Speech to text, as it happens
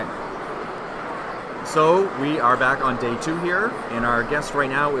So we are back on day 2 here, and our guest right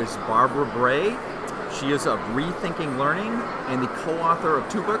now is Barbara Bray. She is of Rethinking Learning and the co-author of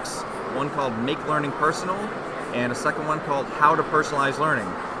 2 books, one called Make Learning Personal and a second one called How to Personalize Learning.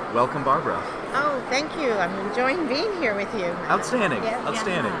 Welcome, Barbara. Oh, thank you. I'm enjoying being here with you. Outstanding. Yeah.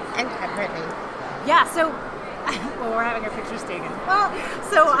 Outstanding. And Brittany. Yeah, so, well, we're having our pictures taken. Well,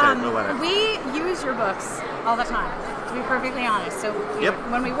 so we use your books all the time, to be perfectly honest. So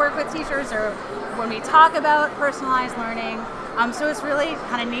when we work with teachers or when we talk about personalized learning, so it's really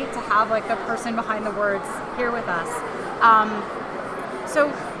kind of neat to have like the person behind the words here with us.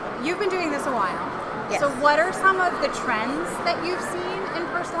 So you've been doing this a while. Yes. So what are some of the trends that you've seen in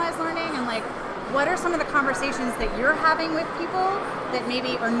personalized learning, and like what are some of the conversations that you're having with people that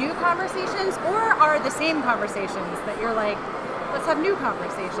maybe are new conversations or are the same conversations that you're like, let's have new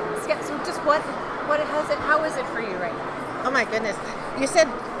conversations? Yeah, so just how is it for you right now? Oh my goodness. You said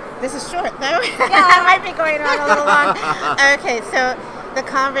this is short, though? Yeah. It might be going on a little long. Okay, so the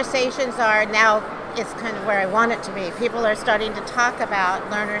conversations are now, it's kind of where I want it to be. People are starting to talk about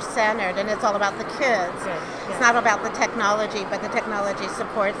learner-centered, and it's all about the kids. It's not about the technology, but the technology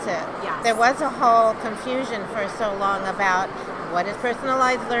supports it. Yes. There was a whole confusion for so long about what is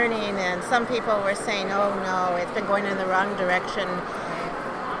personalized learning, and some people were saying, oh no, it's been going in the wrong direction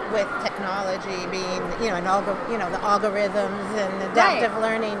with technology being, the algorithms and adaptive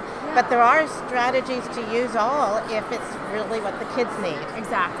learning. Yeah. But there are strategies to use all if it's really what the kids need.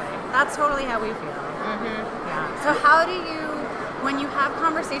 Exactly. That's totally how we feel. Mm-hmm. Yeah. So how do you, when you have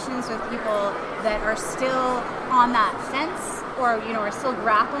conversations with people that are still on that fence or, are still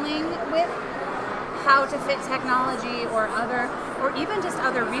grappling with how to fit technology or even just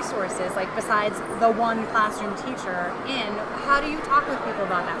other resources, like besides the one classroom teacher how do you talk with people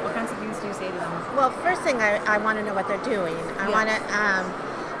about that? What kinds of things do you say to them? Well, first thing, I want to know what they're doing. I want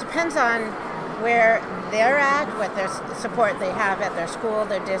to, depends on where they're at, what their support they have at their school,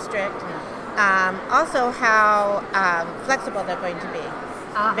 their district. Also how flexible they're going to be.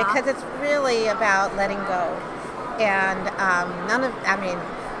 Because it's really about letting go. And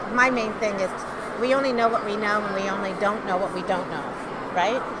my main thing is we only know what we know and we only don't know what we don't know,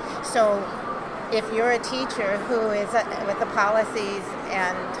 right? So if you're a teacher who is with the policies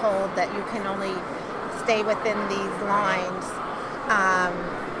and told that you can only stay within these lines,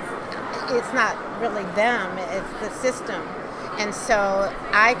 it's not really them, it's the system. And so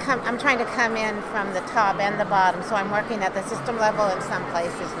I'm trying to come in from the top and the bottom, so I'm working at the system level in some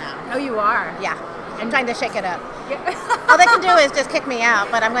places now. Oh, you are? Yeah. I'm trying to shake it up. Yeah. All they can do is just kick me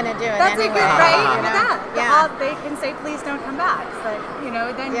out, but I'm going to do it That's anyway. That's a good, right? You know? Yeah. They can say, please don't come back. But,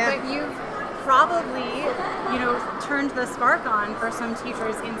 but you've probably, turned the spark on for some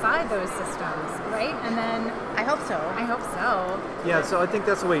teachers inside those systems, right? And then... I hope so. Yeah, so I think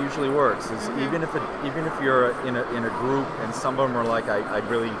that's the way it usually works, is even if you're in a group and some of them are like, I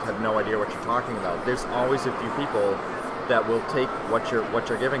really have no idea what you're talking about, there's always a few people that will take what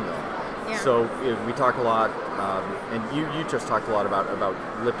you're giving them. Yeah. So we talk a lot, and you just talked a lot about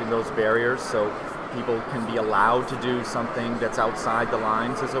lifting those barriers so people can be allowed to do something that's outside the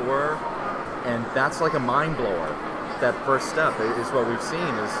lines, as it were. And that's like a mind blower. That first step is what we've seen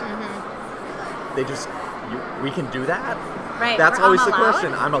is we can do that? Right. That's always the allowed?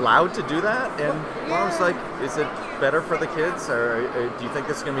 question. I'm allowed to do that? And I was like, is it better for the kids? Or do you think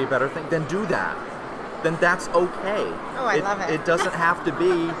this is going to be a better thing? Then do that. Then that's okay. Oh, I love it. It doesn't have to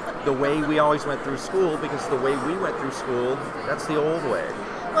be the way we always went through school, because the way we went through school, that's the old way.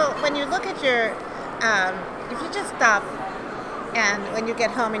 Well, when you look at your, if you just stop and when you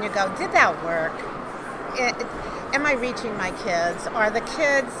get home and you go, did that work? Am I reaching my kids? Are the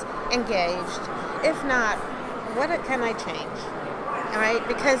kids engaged? If not, what can I change? All right?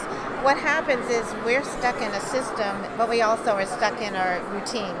 Because what happens is we're stuck in a system, but we also are stuck in our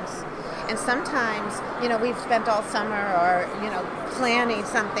routines. And sometimes, we've spent all summer or, planning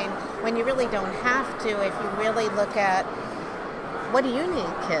something when you really don't have to if you really look at what do you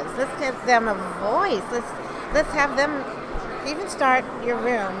need, kids? Let's give them a voice. Let's have them even start your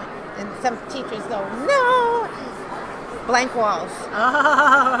room. And some teachers go, no, blank walls.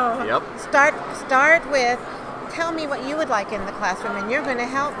 Oh. Yep. Start with, tell me what you would like in the classroom, and you're going to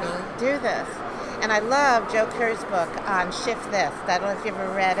help me do this. And I love Jo Kerr's book on Shift This. I don't know if you've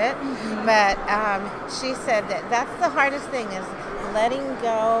ever read it, but she said that's the hardest thing is letting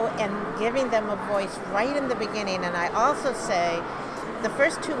go and giving them a voice right in the beginning. And I also say the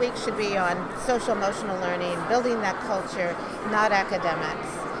first 2 weeks should be on social emotional learning, building that culture, not academics.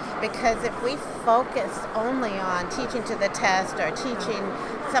 Because if we focus only on teaching to the test or teaching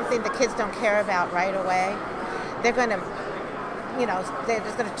something the kids don't care about right away, they're going to they're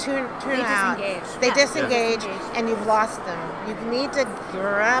just going to tune They out. disengage. They Yeah. disengage, Yeah. and you've lost them. You need to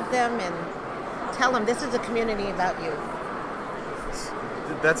grab them and tell them this is a community about you.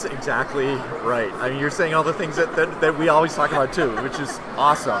 That's exactly right. I mean, you're saying all the things that we always talk about too, which is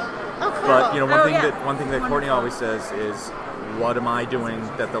awesome. Oh, cool. But one Oh, thing that Courtney Wonderful. always says is, what am I doing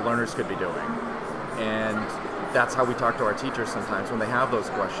that the learners could be doing? And that's how we talk to our teachers sometimes when they have those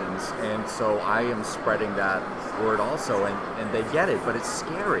questions. And so I am spreading that word also, and they get it, but it's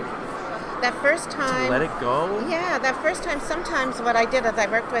scary That first to time. let it go. Yeah, that first time, sometimes what I did is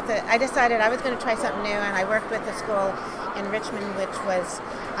I decided I was going to try something new, and I worked with a school in Richmond, which was,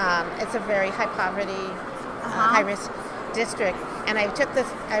 it's a very high poverty, high risk district. And I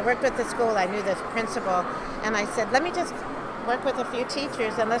worked with the school, I knew the principal, and I said, let me just work with a few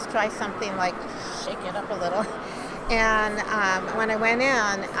teachers and let's try something like shake it up a little. And when I went in,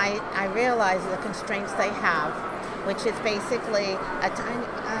 I realized the constraints they have, which is basically a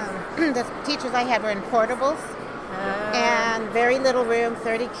tiny, the teachers I had were in portables and very little room,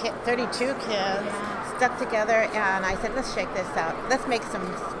 32 kids stuck together. And I said, let's shake this out. Let's make some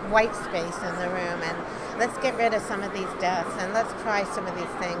white space in the room, and let's get rid of some of these desks, and let's try some of these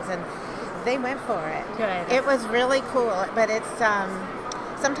things. And they went for it. Good. It was really cool, but it's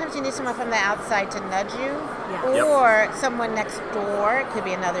sometimes you need someone from the outside to nudge you, Yeah. Yep. or someone next door. It could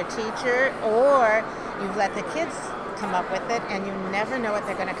be another teacher, or you've let the kids come up with it, and you never know what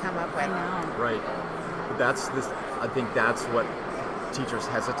they're going to come up with. I know. Right. But I think that's what teachers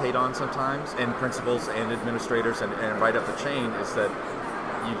hesitate on sometimes, and principals and administrators and right up the chain, is that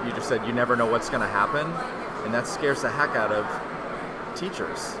you just said you never know what's going to happen, and that scares the heck out of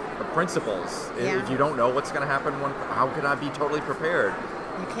teachers, or principals. Yeah. If you don't know what's going to happen, how could I be totally prepared?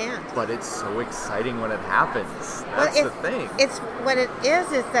 You can't. But it's so exciting when it happens. That's the thing. It's what it is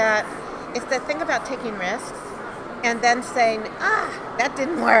that it's the thing about taking risks and then saying, that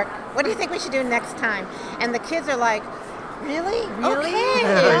didn't work. What do you think we should do next time? And the kids are like, really? Really? Okay.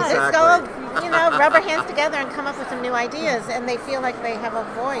 Yeah, Let's go, rub our hands together and come up with some new ideas. And they feel like they have a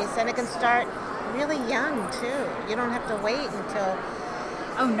voice, and it can start really young too. You don't have to wait until.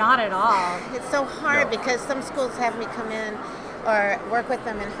 Oh, not at all. It's so hard No. because some schools have me come in or work with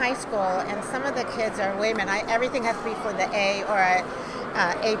them in high school, and some of the kids are, wait a minute, everything has to be for the A or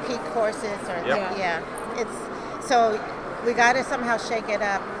AP courses or Yep. It's so we got to somehow shake it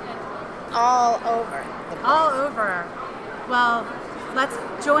up all over the place. All over. Well, let's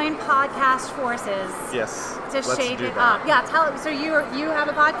join podcast forces Yes. to let's shake do it that. up. Yeah, so you have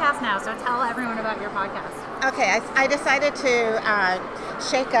a podcast now, so tell everyone about your podcast. Okay, I decided to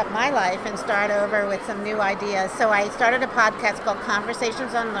shake up my life and start over with some new ideas. So I started a podcast called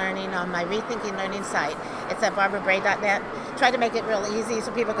Conversations on Learning on my Rethinking Learning site. It's at barbarabray.net. Tried to make it real easy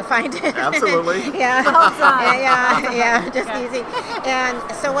so people could find it. Absolutely. Yeah. Well done. Yeah, just Okay. easy. And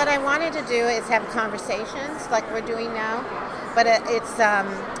so what I wanted to do is have conversations like we're doing now. But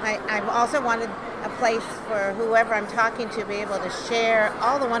I've also wanted a place for whoever I'm talking to be able to share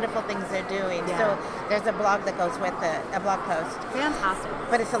all the wonderful things they're doing. Yeah. So there's a blog that goes with it, a blog post. Fantastic.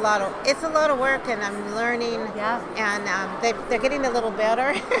 But it's a lot of work, and I'm learning. Yeah. And they're getting a little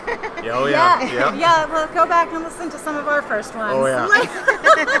better. Oh yeah. Yep. Yeah, well, go back and listen to some of our first ones. Oh yeah.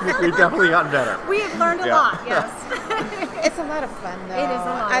 We've definitely gotten better. We've learned a Yeah. lot, yes. It's a lot of fun, though. It is a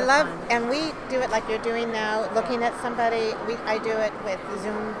lot I of love, fun. and we do it like you're doing now, looking at somebody. I do it with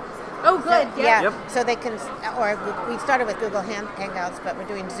Zoom. Oh, good. Yeah. Yep. So they can, or we started with Google Hangouts, but we're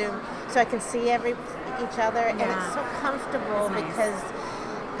doing Zoom, so I can see each other, and Yeah. it's so comfortable It's nice. because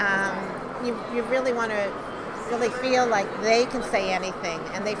you really want to really feel like they can say anything,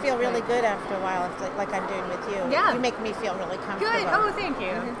 and they feel really good after a while, like I'm doing with you. Yeah. You make me feel really comfortable. Good. Oh, thank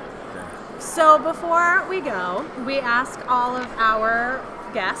you. So before we go, we ask all of our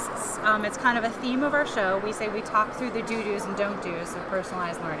guests, it's kind of a theme of our show. We say we talk through the do-dos and don't-dos of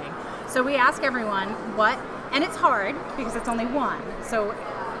personalized learning. So we ask everyone and it's hard because it's only one. So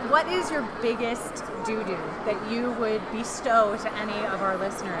what is your biggest do-do that you would bestow to any of our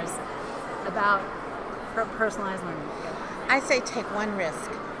listeners about personalized learning? I say take one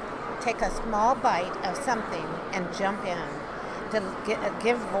risk. Take a small bite of something and jump in. To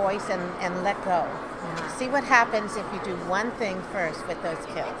give voice and let go. Yeah. See what happens if you do one thing first with those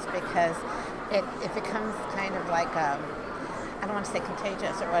kids, because it becomes kind of like, I don't want to say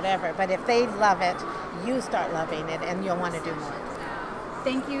contagious or whatever, but if they love it, you start loving it and you'll want to do more.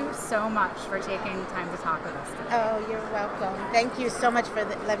 Thank you so much for taking time to talk with us today. Oh, you're welcome. Thank you so much for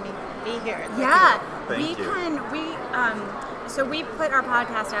letting me be here. Yeah, Thank you. so we put our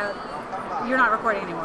podcast out. You're not recording anymore.